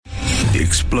The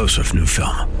explosive new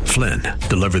film, Flynn,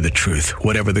 deliver the truth,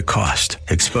 whatever the cost.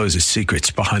 Exposes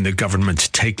secrets behind the government's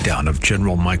takedown of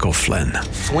General Michael Flynn.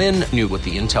 Flynn knew what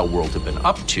the intel world had been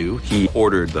up to. He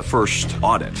ordered the first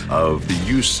audit of the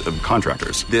use of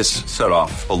contractors. This set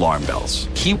off alarm bells.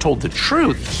 He told the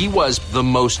truth. He was the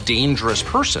most dangerous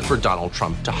person for Donald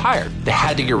Trump to hire. They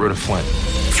had to get rid of Flynn.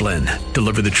 Flynn,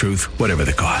 deliver the truth, whatever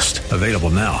the cost. Available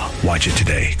now. Watch it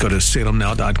today. Go to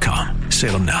salemnow.com.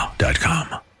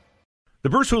 salemnow.com. The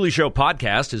Bruce Hooley Show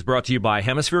podcast is brought to you by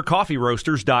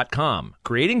HemisphereCoffeeRoasters.com.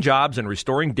 Creating jobs and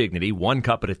restoring dignity one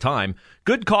cup at a time.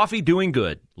 Good coffee doing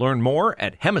good. Learn more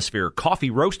at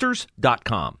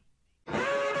HemisphereCoffeeRoasters.com.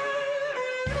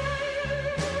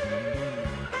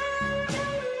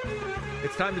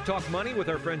 It's time to talk money with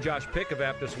our friend Josh Pick of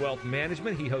Aptus Wealth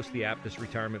Management. He hosts the Aptus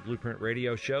Retirement Blueprint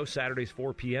radio show Saturdays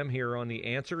 4 p.m. here on The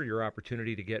Answer, your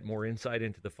opportunity to get more insight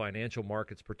into the financial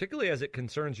markets, particularly as it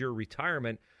concerns your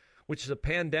retirement, which is a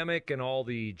pandemic and all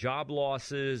the job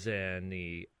losses and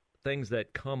the things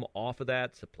that come off of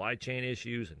that, supply chain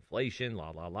issues, inflation,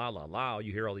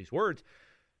 you hear all these words.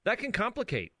 That can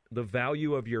complicate the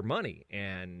value of your money,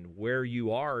 and where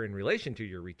you are in relation to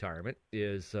your retirement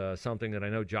is something that I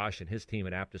know Josh and his team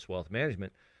at Aptus Wealth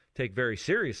Management take very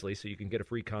seriously, so you can get a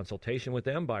free consultation with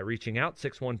them by reaching out,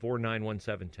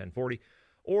 614-917-1040,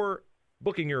 or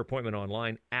booking your appointment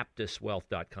online,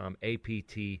 aptuswealth.com,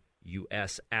 APTUS,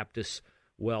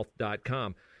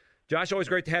 aptuswealth.com. Josh, always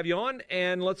great to have you on,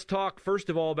 and let's talk first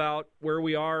of all about where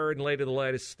we are in light of the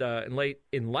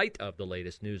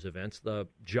latest news events. The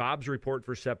jobs report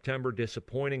for September,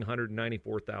 disappointing,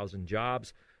 194,000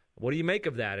 jobs. What do you make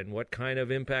of that, and what kind of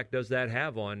impact does that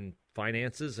have on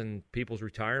finances and people's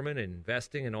retirement and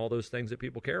investing and all those things that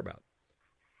people care about?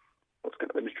 Well, it's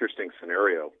kind of an interesting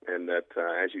scenario in that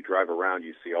as you drive around,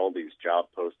 you see all these job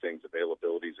postings,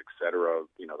 availabilities, et cetera.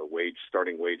 You know, the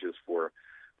starting wages for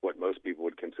what most people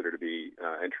would consider to be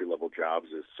entry-level jobs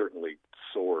is certainly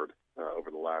soared over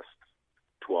the last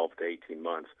 12 to 18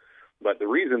 months. But the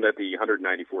reason that the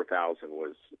 194,000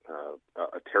 was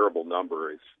a terrible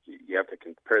number is you have to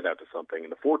compare that to something.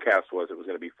 And the forecast was it was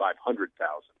going to be 500,000.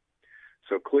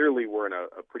 So clearly we're in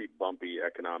a pretty bumpy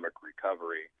economic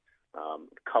recovery,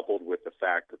 coupled with the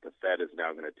fact that the Fed is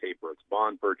now going to taper its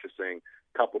bond purchasing,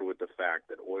 coupled with the fact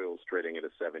that oil is trading at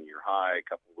a 7-year high,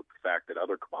 coupled with the fact that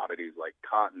other commodities like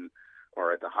cotton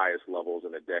are at the highest levels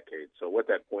in a decade. So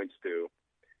what that points to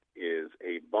is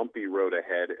a bumpy road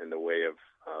ahead in the way of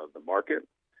the market,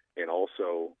 and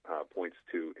also points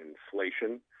to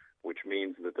inflation, which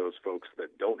means that those folks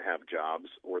that don't have jobs,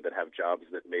 or that have jobs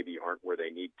that maybe aren't where they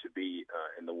need to be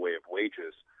in the way of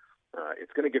wages,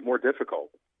 it's going to get more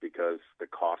difficult because the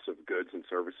costs of goods and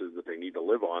services that they need to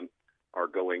live on are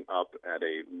going up at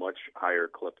a much higher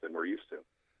clip than we're used to.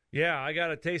 Yeah, I got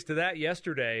a taste of that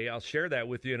yesterday. I'll share that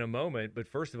with you in a moment. But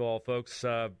first of all, folks,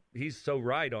 he's so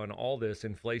right on all this.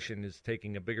 Inflation is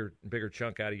taking a bigger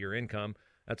chunk out of your income.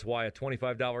 That's why a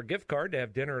 $25 gift card to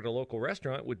have dinner at a local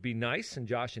restaurant would be nice, and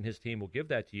Josh and his team will give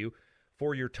that to you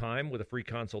for your time with a free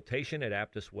consultation at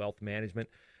Aptus Wealth Management.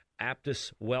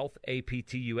 Aptus Wealth,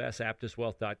 APTUS,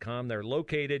 aptuswealth.com. They're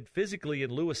located physically in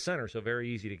Lewis Center, so very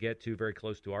easy to get to, very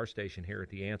close to our station here at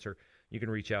The Answer. You can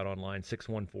reach out online,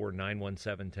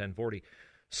 614-917-1040.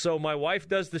 So my wife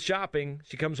does the shopping.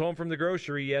 She comes home from the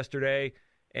grocery yesterday,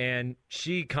 and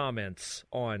she comments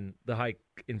on the hike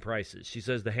in prices. She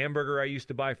says the hamburger I used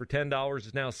to buy for $10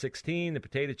 is now $16. The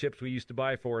potato chips we used to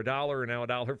buy for $1 are now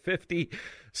 $1.50.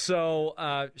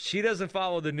 So she doesn't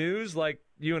follow the news like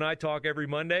you and I talk every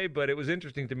Monday, but it was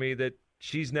interesting to me that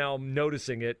she's now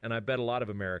noticing it, and I bet a lot of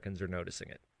Americans are noticing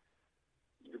it.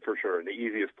 For sure. The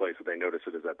easiest place that they notice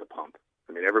it is at the pump.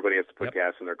 I mean, everybody has to put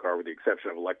gas in their car with the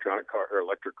exception of electric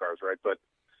cars, right? But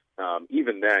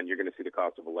even then, you're going to see the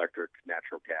cost of electric,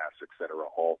 natural gas, et cetera,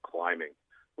 all climbing,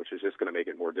 which is just going to make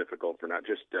it more difficult for not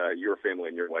just your family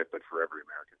and your wife, but for every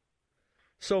American.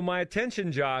 So my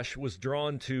attention, Josh, was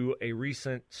drawn to a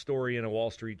recent story in a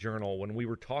Wall Street Journal. When we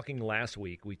were talking last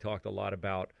week, we talked a lot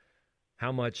about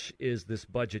how much is this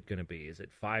budget going to be? Is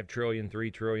it $5 trillion,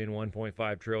 $3 trillion,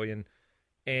 $1.5 trillion?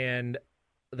 And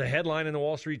the headline in the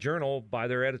Wall Street Journal by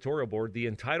their editorial board, the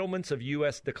entitlements of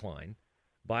U.S. decline.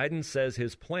 Biden says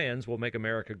his plans will make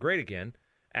America great again.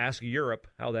 Ask Europe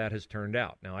how that has turned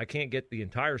out. Now, I can't get the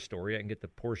entire story. I can get the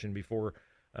portion before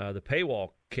the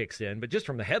paywall kicks in. But just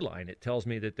from the headline, it tells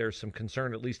me that there's some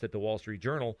concern, at least at the Wall Street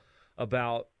Journal,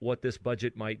 about what this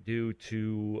budget might do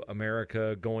to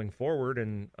America going forward.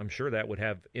 And I'm sure that would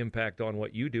have impact on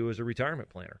what you do as a retirement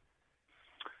planner.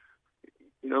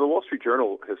 The Wall Street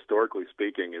Journal, historically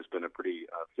speaking, has been a pretty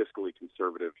fiscally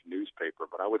conservative newspaper,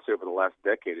 but I would say over the last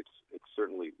decade, it's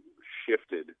certainly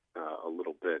shifted a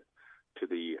little bit to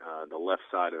the left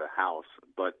side of the house.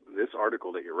 But this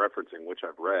article that you're referencing, which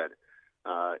I've read,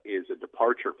 is a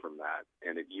departure from that,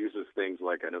 and it uses things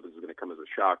like, I know this is going to come as a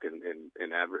shock in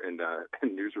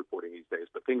news reporting these days,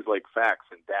 but things like facts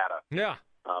and data. Yeah.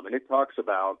 And it talks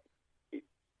about,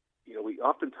 we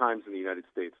oftentimes in the United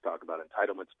States talk about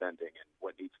entitlement spending and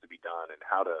what needs to be done and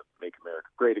how to make America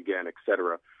great again, et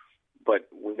cetera. But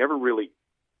we never really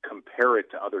compare it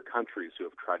to other countries who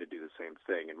have tried to do the same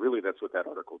thing. And really that's what that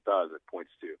article does. It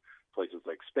points to places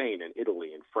like Spain and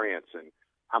Italy and France and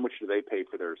how much do they pay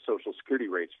for their Social Security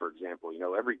rates, for example.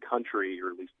 Every country,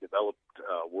 or at least developed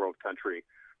world country,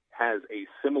 has a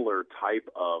similar type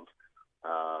of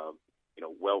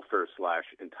welfare /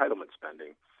 entitlement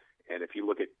spending. And if you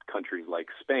look at countries like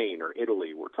Spain or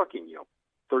Italy, we're talking,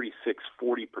 36,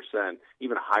 40%,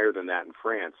 even higher than that in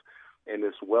France. And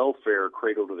this welfare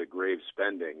cradle-to-the-grave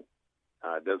spending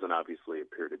doesn't obviously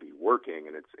appear to be working,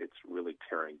 and it's really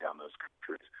tearing down those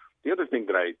countries. The other thing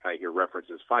that I hear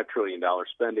referenced is $5 trillion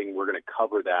spending. We're going to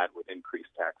cover that with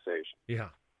increased taxation. Yeah.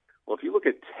 Well, if you look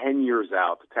at 10 years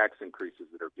out, the tax increases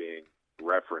that are being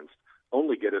referenced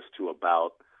only get us to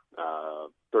about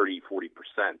 30, 40%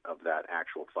 of that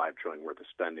actual $5 trillion worth of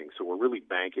spending. So we're really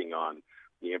banking on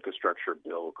the infrastructure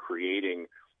bill creating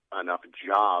enough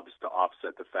jobs to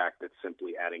offset the fact that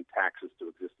simply adding taxes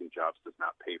to existing jobs does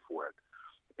not pay for it.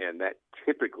 And that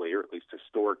typically, or at least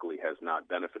historically, has not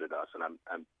benefited us. And I'm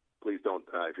please don't,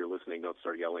 if you're listening, don't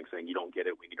start yelling saying you don't get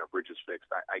it. We need our bridges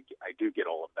fixed. I do get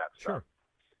all of that stuff. Sure.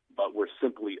 But we're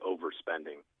simply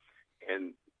overspending.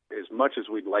 And as much as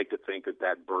we'd like to think that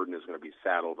that burden is going to be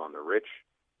saddled on the rich,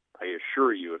 I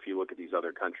assure you, if you look at these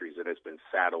other countries, it has been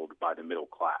saddled by the middle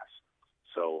class.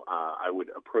 So I would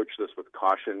approach this with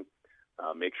caution.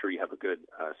 Make sure you have a good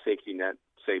safety net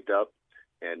saved up,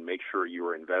 and make sure you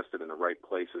are invested in the right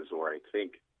places, or I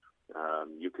think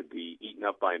you could be eaten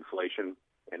up by inflation,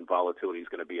 and volatility is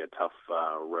going to be a tough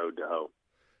road to hoe.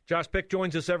 Josh Pick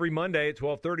joins us every Monday at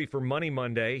 12:30 for Money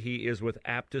Monday. He is with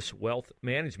Aptus Wealth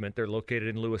Management. They're located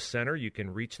in Lewis Center. You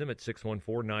can reach them at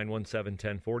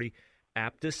 614-917-1040,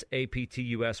 Aptus,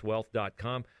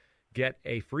 APTUSwealth.com. Get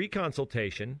a free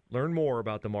consultation, learn more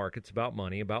about the markets, about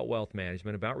money, about wealth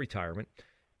management, about retirement,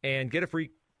 and get a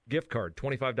free gift card,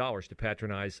 $25 to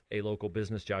patronize a local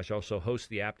business. Josh also hosts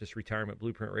the Aptus Retirement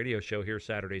Blueprint radio show here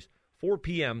Saturdays, 4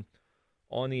 p.m.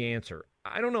 on The Answer.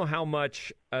 I don't know how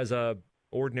much, as a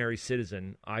ordinary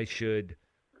citizen, I should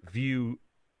view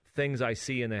things I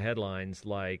see in the headlines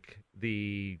like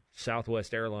the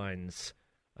Southwest Airlines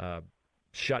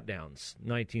shutdowns,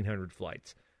 1,900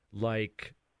 flights,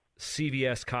 like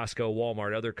CVS, Costco,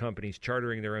 Walmart, other companies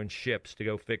chartering their own ships to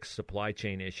go fix supply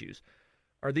chain issues.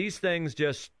 Are these things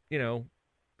just,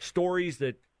 stories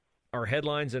that are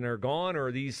headlines and are gone, or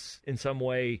are these in some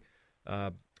way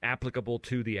applicable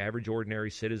to the average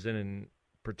ordinary citizen, and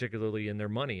particularly in their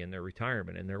money and their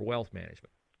retirement and their wealth management?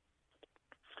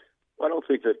 Well, I don't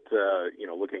think that,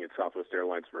 looking at Southwest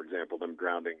Airlines, for example, them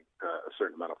grounding a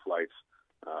certain amount of flights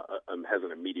has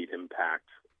an immediate impact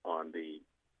on the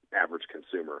average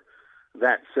consumer.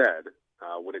 That said,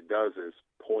 what it does is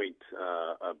point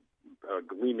a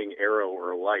gleaming arrow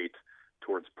or a light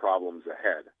towards problems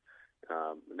ahead.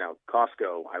 Now,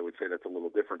 Costco, I would say that's a little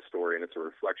different story, and it's a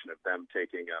reflection of them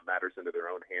taking matters into their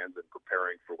own hands and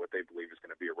preparing for what they believe is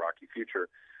going to be a rocky future,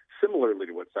 similarly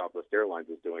to what Southwest Airlines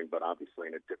is doing, but obviously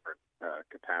in a different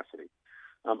capacity.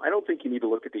 I don't think you need to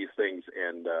look at these things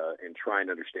and try and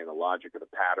understand the logic of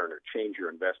the pattern or change your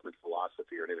investment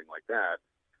philosophy or anything like that.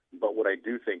 But what I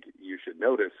do think you should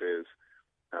notice is,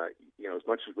 as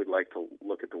much as we'd like to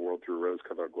look at the world through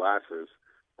rose-colored glasses,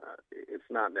 it's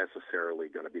not necessarily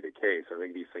going to be the case. I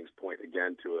think these things point,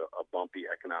 again, to a bumpy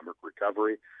economic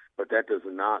recovery, but that does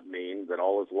not mean that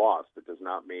all is lost. It does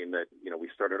not mean that, we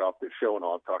started off this show and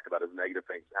all I've talked about is negative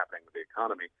things happening with the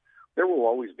economy. There will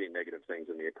always be negative things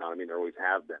in the economy, and there always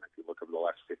have been. If you look over the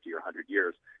last 50 or 100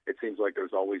 years, it seems like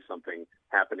there's always something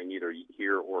happening either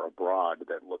here or abroad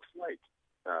that looks like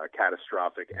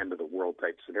catastrophic end-of-the-world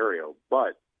type scenario.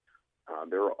 But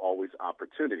there are always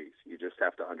opportunities. You just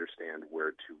have to understand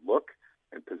where to look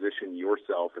and position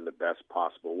yourself in the best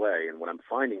possible way. And what I'm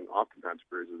finding oftentimes,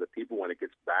 Bruce, is that people, when it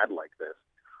gets bad like this,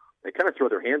 they kind of throw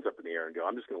their hands up in the air and go,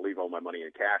 I'm just going to leave all my money in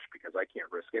cash because I can't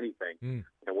risk anything.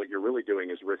 And what you're really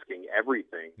doing is risking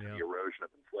everything to the erosion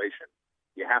of inflation.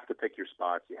 You have to pick your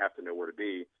spots. You have to know where to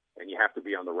be, and you have to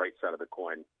be on the right side of the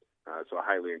coin. So I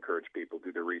highly encourage people,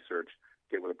 do their research,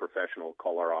 get with a professional,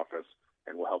 call our office,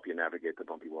 and we'll help you navigate the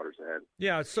bumpy waters ahead.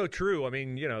 Yeah, it's so true. I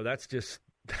mean, that's just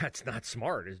that's not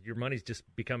smart. Your money's just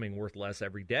becoming worth less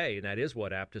every day, and that is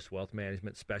what Aptus Wealth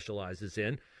Management specializes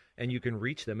in. And you can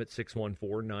reach them at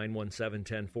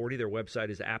 614-917-1040. Their website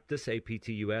is Aptus,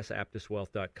 A-P-T-U-S,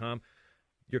 aptuswealth.com.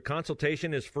 Your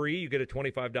consultation is free. You get a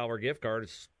 $25 gift card.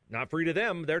 It's not free to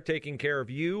them. They're taking care of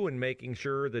you and making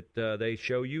sure that they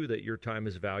show you that your time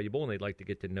is valuable, and they'd like to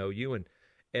get to know you and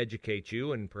educate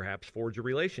you and perhaps forge a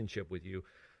relationship with you.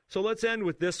 So let's end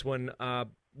with this one.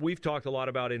 We've talked a lot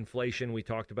about inflation. We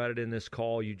talked about it in this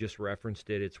call. You just referenced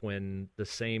it. It's when the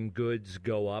same goods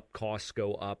go up, costs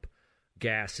go up.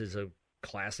 Gas is a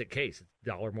classic case. It's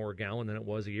 $1 more a gallon than it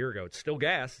was a year ago. It's still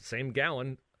gas, same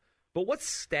gallon. But what's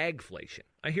stagflation?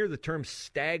 I hear the term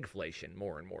stagflation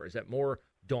more and more. Is that more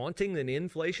daunting than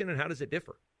inflation, and how does it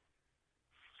differ?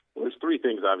 Well, there's three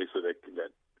things, obviously, that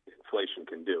inflation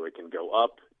can do. It can go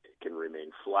up, it can remain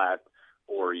flat,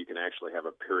 or you can actually have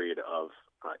a period of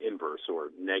inverse or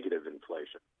negative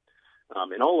inflation.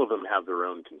 And all of them have their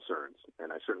own concerns,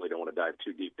 and I certainly don't want to dive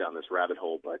too deep down this rabbit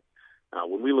hole, but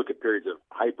when we look at periods of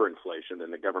hyperinflation,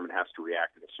 then the government has to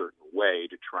react in a certain way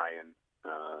to try and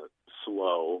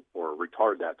slow or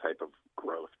retard that type of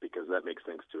growth because that makes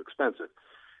things too expensive.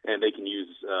 And they can use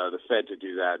the Fed to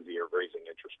do that via raising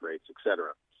interest rates, et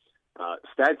cetera.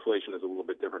 Stagflation is a little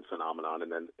bit different phenomenon,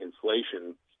 and then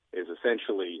inflation is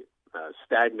essentially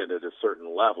stagnant at a certain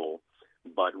level,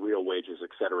 but real wages,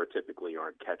 et cetera, typically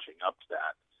aren't catching up to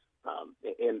that.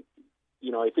 And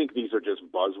I think these are just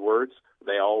buzzwords.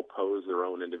 They all pose their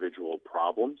own individual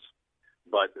problems.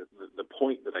 But the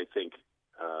point that I think,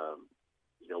 or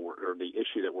the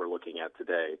issue that we're looking at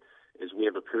today is we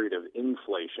have a period of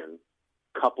inflation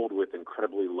coupled with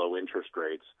incredibly low interest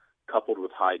rates, coupled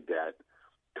with high debt,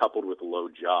 coupled with low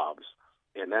jobs.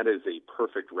 And that is a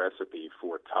perfect recipe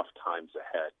for tough times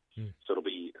ahead. So it'll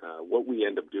be what we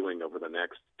end up doing over the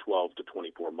next 12 to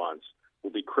 24 months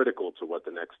will be critical to what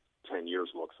the next 10 years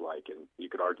looks like. And you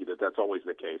could argue that that's always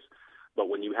the case. But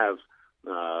when you have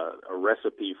a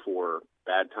recipe for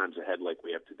bad times ahead like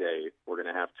we have today, we're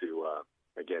going to have to,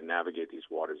 again, navigate these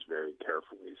waters very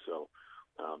carefully. So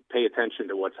pay attention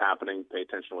to what's happening. Pay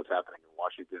attention to what's happening in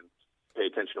Washington. Pay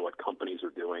attention to what companies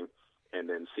are doing, and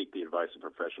then seek the advice of a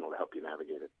professional to help you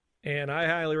navigate it. And I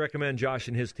highly recommend Josh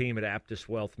and his team at Aptus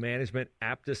Wealth Management,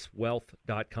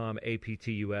 aptuswealth.com,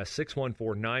 A-P-T-U-S,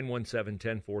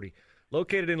 614-917-1040,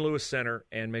 located in Lewis Center.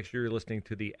 And make sure you're listening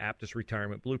to the Aptus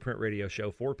Retirement Blueprint Radio Show,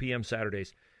 4 p.m.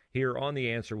 Saturdays, here on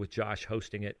The Answer with Josh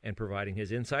hosting it and providing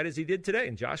his insight as he did today.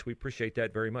 And, Josh, we appreciate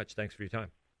that very much. Thanks for your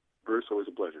time. Bruce, always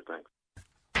a pleasure. Thanks.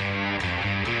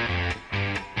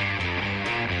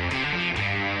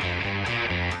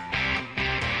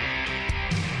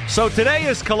 So today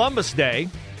is Columbus Day,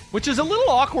 which is a little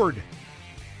awkward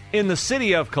in the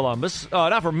city of Columbus.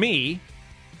 Not for me,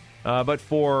 but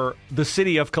for the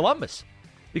city of Columbus.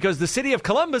 Because the city of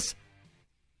Columbus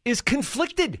is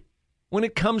conflicted when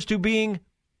it comes to being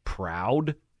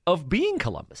proud of being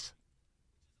Columbus.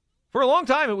 For a long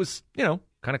time, it was, kind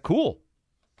of cool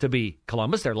to be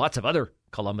Columbus. There are lots of other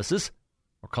Columbuses,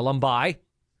 or Columbi,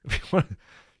 if you want to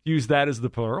use that as the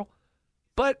plural.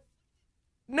 But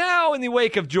now, in the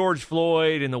wake of George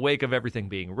Floyd, in the wake of everything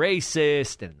being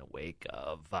racist, and in the wake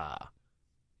of,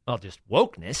 just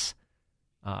wokeness,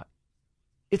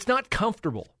 it's not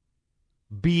comfortable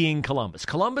being Columbus.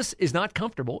 Columbus is not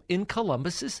comfortable in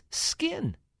Columbus's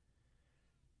skin.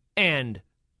 And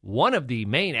one of the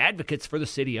main advocates for the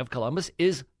city of Columbus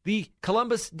is the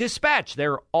Columbus Dispatch.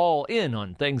 They're all in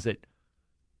on things that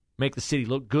make the city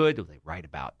look good. They write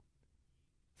about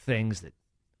things that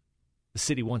the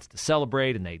city wants to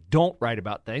celebrate, and they don't write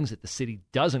about things that the city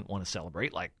doesn't want to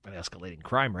celebrate, like an escalating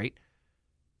crime rate.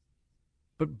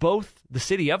 But both the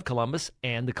city of Columbus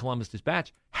and the Columbus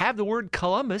Dispatch have the word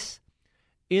Columbus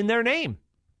in their name.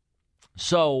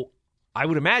 So I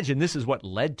would imagine this is what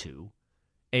led to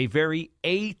a very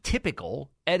atypical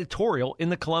editorial in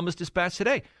the Columbus Dispatch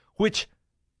today, which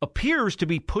appears to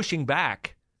be pushing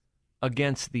back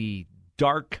against the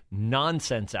dark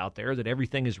nonsense out there that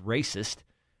everything is racist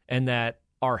and that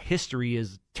our history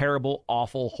is terrible,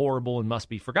 awful, horrible, and must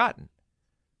be forgotten.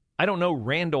 I don't know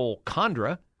Randall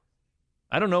Condra.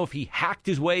 I don't know if he hacked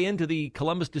his way into the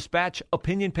Columbus Dispatch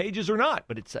opinion pages or not,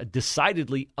 but it's a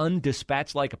decidedly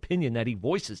undispatch-like opinion that he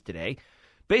voices today,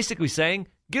 basically saying,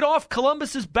 get off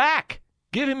Columbus's back.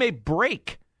 Give him a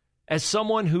break as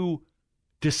someone who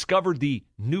discovered the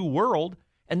New World,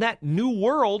 and that New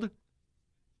World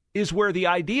is where the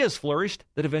ideas flourished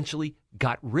that eventually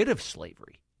got rid of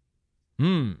slavery.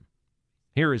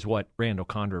 Here is what Randall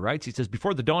Condra writes. He says,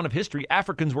 before the dawn of history,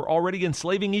 Africans were already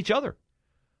enslaving each other.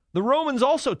 The Romans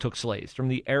also took slaves from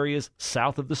the areas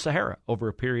south of the Sahara. Over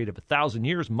a period of 1,000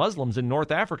 years, Muslims in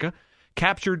North Africa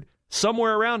captured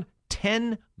somewhere around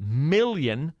 10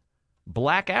 million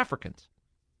black Africans.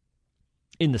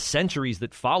 In the centuries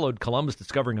that followed Columbus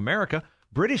discovering America,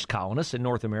 British colonists in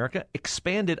North America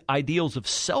expanded ideals of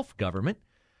self-government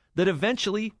that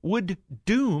eventually would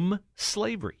doom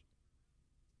slavery.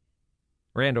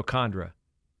 Randall Condra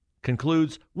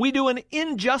concludes, "We do an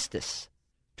injustice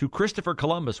to Christopher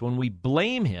Columbus when we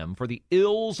blame him for the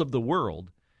ills of the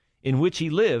world in which he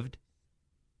lived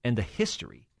and the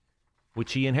history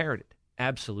which he inherited."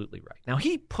 Absolutely right. Now,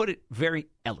 he put it very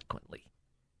eloquently.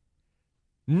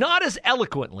 Not as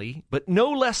eloquently, but no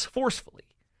less forcefully,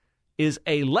 is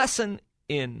a lesson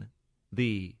in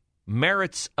the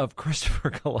merits of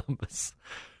Christopher Columbus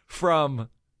from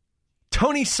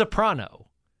Tony Soprano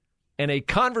and a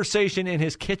conversation in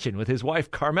his kitchen with his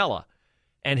wife Carmela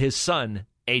and his son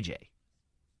AJ.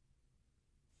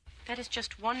 That is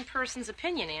just one person's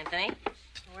opinion, Anthony.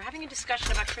 We're having a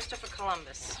discussion about Christopher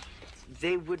Columbus.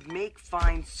 They would make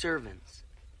fine servants.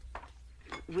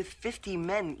 With 50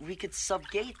 men, we could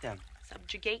subjugate them.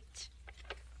 Subjugate?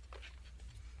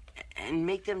 And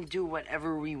make them do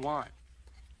whatever we want.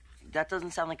 That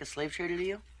doesn't sound like a slave trader to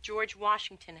you? George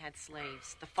Washington had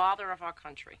slaves, the father of our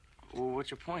country. Well,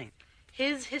 what's your point?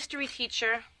 His history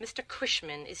teacher, Mr.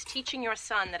 Cushman, is teaching your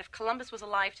son that if Columbus was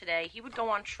alive today, he would go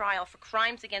on trial for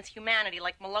crimes against humanity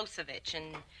like Milosevic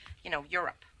in,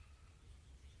 Europe.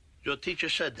 Your teacher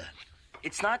said that.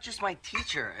 It's not just my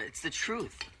teacher. It's the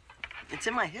truth. It's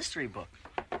in my history book.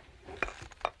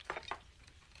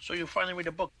 So you finally read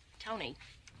a book? Tony.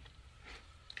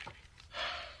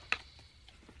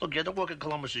 Look, you had to walk in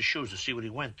Columbus's shoes to see what he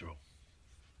went through.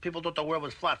 People thought the world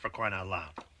was flat, for crying out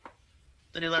loud.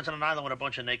 Then he lands on an island with a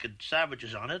bunch of naked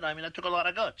savages on it. I mean, that took a lot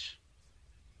of guts.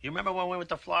 You remember when we went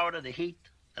to Florida, the heat,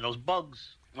 and those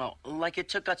bugs? Well, like it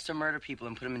took guts to murder people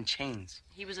and put them in chains.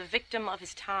 He was a victim of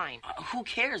his time. Who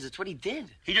cares? It's what he did.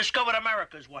 He discovered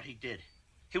America is what he did.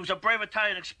 He was a brave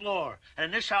Italian explorer. And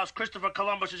in this house, Christopher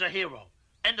Columbus is a hero.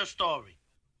 End of story.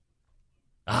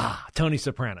 Tony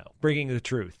Soprano, bringing the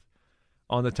truth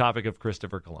on the topic of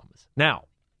Christopher Columbus. Now,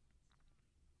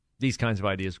 these kinds of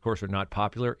ideas, of course, are not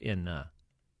popular in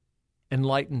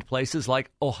enlightened places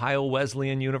like Ohio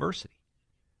Wesleyan University.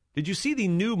 Did you see the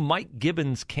new Mike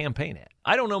Gibbons campaign ad?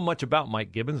 I don't know much about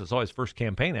Mike Gibbons. I saw his first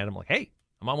campaign ad. I'm like, hey,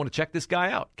 I might want to check this guy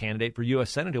out. Candidate for U.S.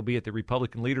 Senate. He'll be at the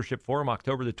Republican Leadership Forum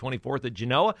October the 24th at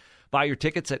Genoa. Buy your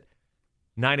tickets at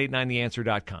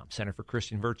 989theanswer.com. Center for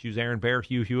Christian Virtues, Aaron Baer,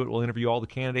 Hugh Hewitt will interview all the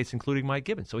candidates, including Mike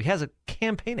Gibbons. So he has a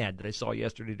campaign ad that I saw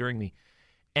yesterday during the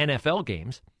NFL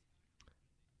games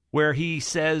where he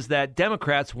says that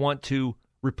Democrats want to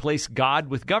replace God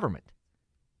with government.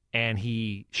 And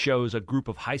he shows a group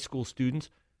of high school students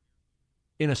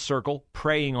in a circle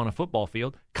praying on a football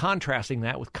field, contrasting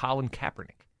that with Colin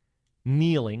Kaepernick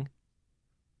kneeling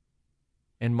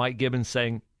and Mike Gibbons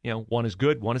saying, one is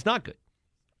good, one is not good.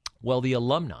 Well, the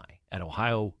alumni at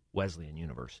Ohio Wesleyan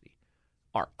University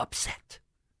are upset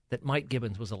that Mike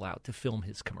Gibbons was allowed to film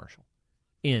his commercial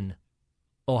in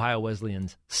Ohio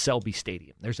Wesleyan's Selby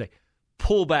Stadium. There's a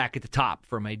pullback at the top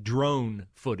from a drone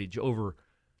footage over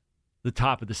the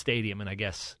top of the stadium, and I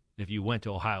guess if you went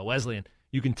to Ohio Wesleyan,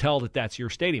 you can tell that that's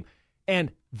your stadium.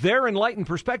 And their enlightened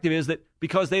perspective is that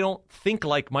because they don't think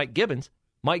like Mike Gibbons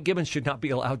should not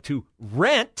be allowed to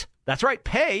rent, that's right,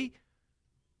 pay,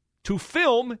 to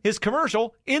film his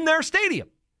commercial in their stadium.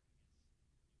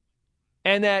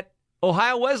 And that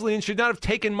Ohio Wesleyan should not have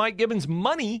taken Mike Gibbons'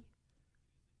 money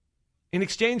in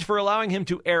exchange for allowing him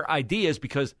to air ideas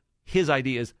because his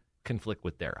ideas conflict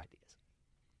with their ideas.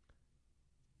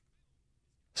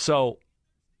 So,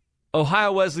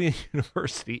 Ohio Wesleyan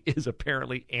University is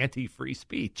apparently anti-free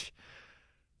speech,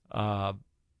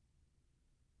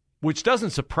 which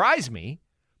doesn't surprise me,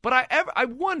 but I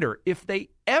wonder if they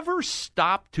ever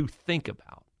stop to think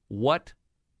about what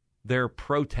their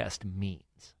protest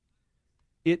means.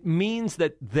 It means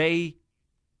that they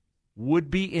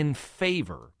would be in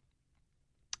favor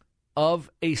of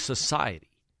a society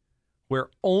where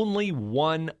only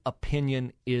one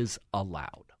opinion is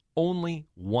allowed. Only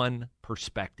one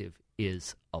perspective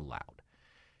is allowed.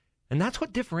 And that's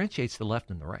what differentiates the left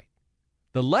and the right.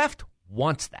 The left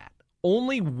wants that.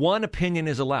 Only one opinion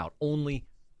is allowed. Only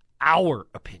our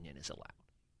opinion is allowed.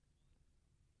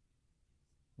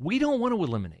 We don't want to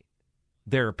eliminate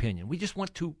their opinion. We just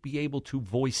want to be able to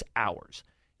voice ours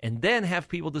and then have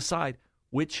people decide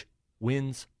which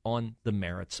wins on the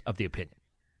merits of the opinion.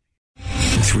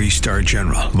 Three-star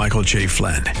General Michael J.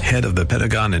 Flynn, head of the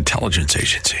Pentagon Intelligence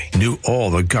Agency, knew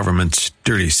all the government's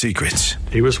dirty secrets.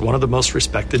 He was one of the most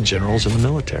respected generals in the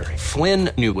military.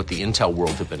 Flynn knew what the intel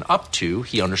world had been up to.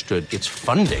 He understood its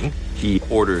funding. He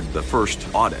ordered the first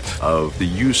audit of the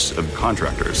use of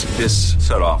contractors. This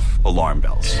set off alarm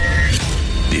bells.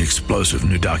 The explosive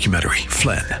new documentary,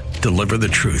 Flynn, Deliver the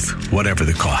Truth, Whatever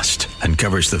the Cost,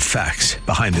 uncovers the facts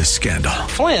behind this scandal.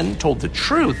 Flynn told the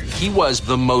truth. He was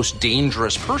the most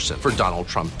dangerous person for Donald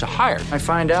Trump to hire. I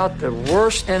find out the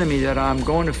worst enemy that I'm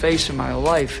going to face in my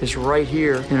life is right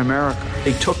here in America.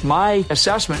 They took my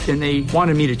assessment and they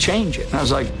wanted me to change it. And I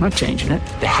was like, I'm not changing it.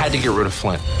 They had to get rid of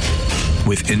Flynn.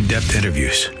 With in-depth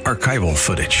interviews, archival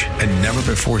footage, and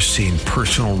never-before-seen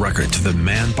personal records of the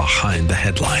man behind the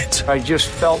headlines. I just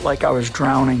felt like I was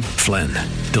drowning. Flynn,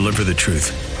 Deliver the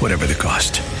Truth, Whatever the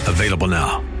Cost. Available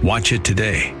now. Watch it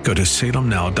today. Go to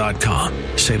salemnow.com.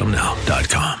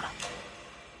 salemnow.com.